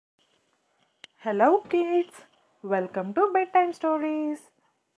Hello kids, welcome to bedtime stories.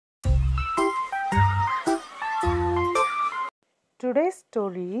 Today's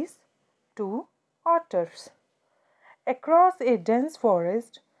story is Two Otters. Across a dense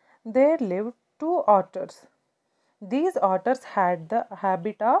forest there lived two otters. These otters had the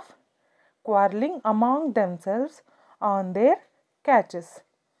habit of quarreling among themselves on their catches.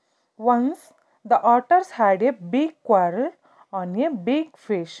 Once the otters had a big quarrel on a big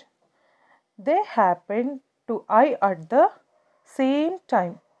fish. They happened to eye at the same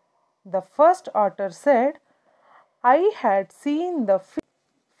time. The first otter said, I had seen the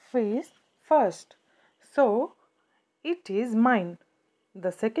fish first, so it is mine.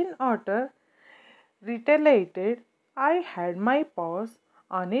 The second otter retaliated, I had my paws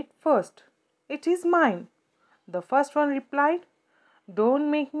on it first. It is mine. The first one replied, don't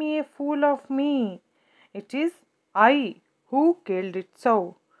make me a fool of me. It is I who killed it,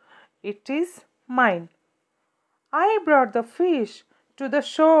 so it is mine. I brought the fish to the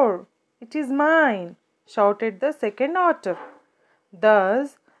shore. It is mine, shouted the second otter.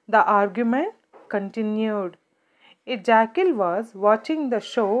 Thus the argument continued. A jackal was watching the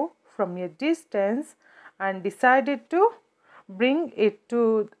show from a distance and decided to bring it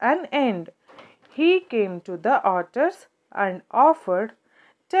to an end. He came to the otters and offered,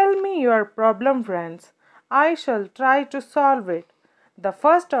 tell me your problem, friends. I shall try to solve it. The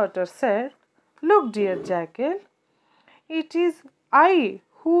first otter said, look, dear jackal, it is I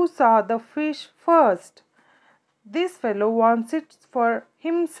who saw the fish first. This fellow wants it for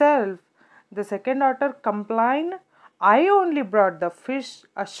himself. The second otter complained, I only brought the fish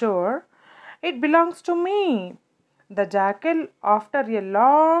ashore. It belongs to me. The jackal, after a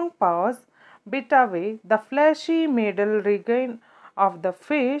long pause, bit away the fleshy middle region of the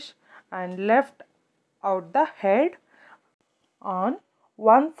fish and left out the head on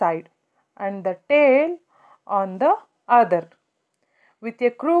one side and the tail on the other. With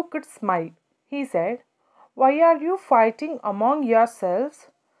a crooked smile, he said, why are you fighting among yourselves?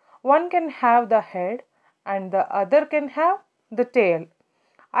 One can have the head and the other can have the tail.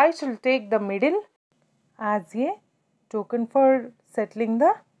 I shall take the middle as a token for settling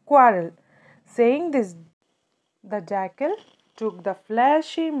the quarrel. Saying this, the jackal took the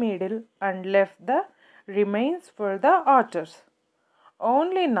fleshy middle and left the remains for the otters.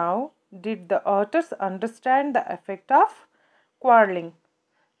 Only now did the otters understand the effect of quarreling.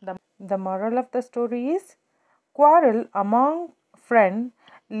 The moral of the story is, quarrel among friends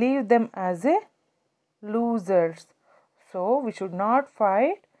leave them as a losers. So we should not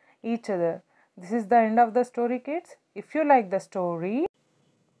fight each other. This is the end of the story, kids. If you like the story,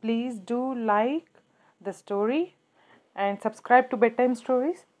 please do like the story and subscribe to bedtime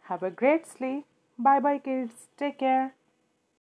stories. Have a great sleep. Bye bye kids. Take care.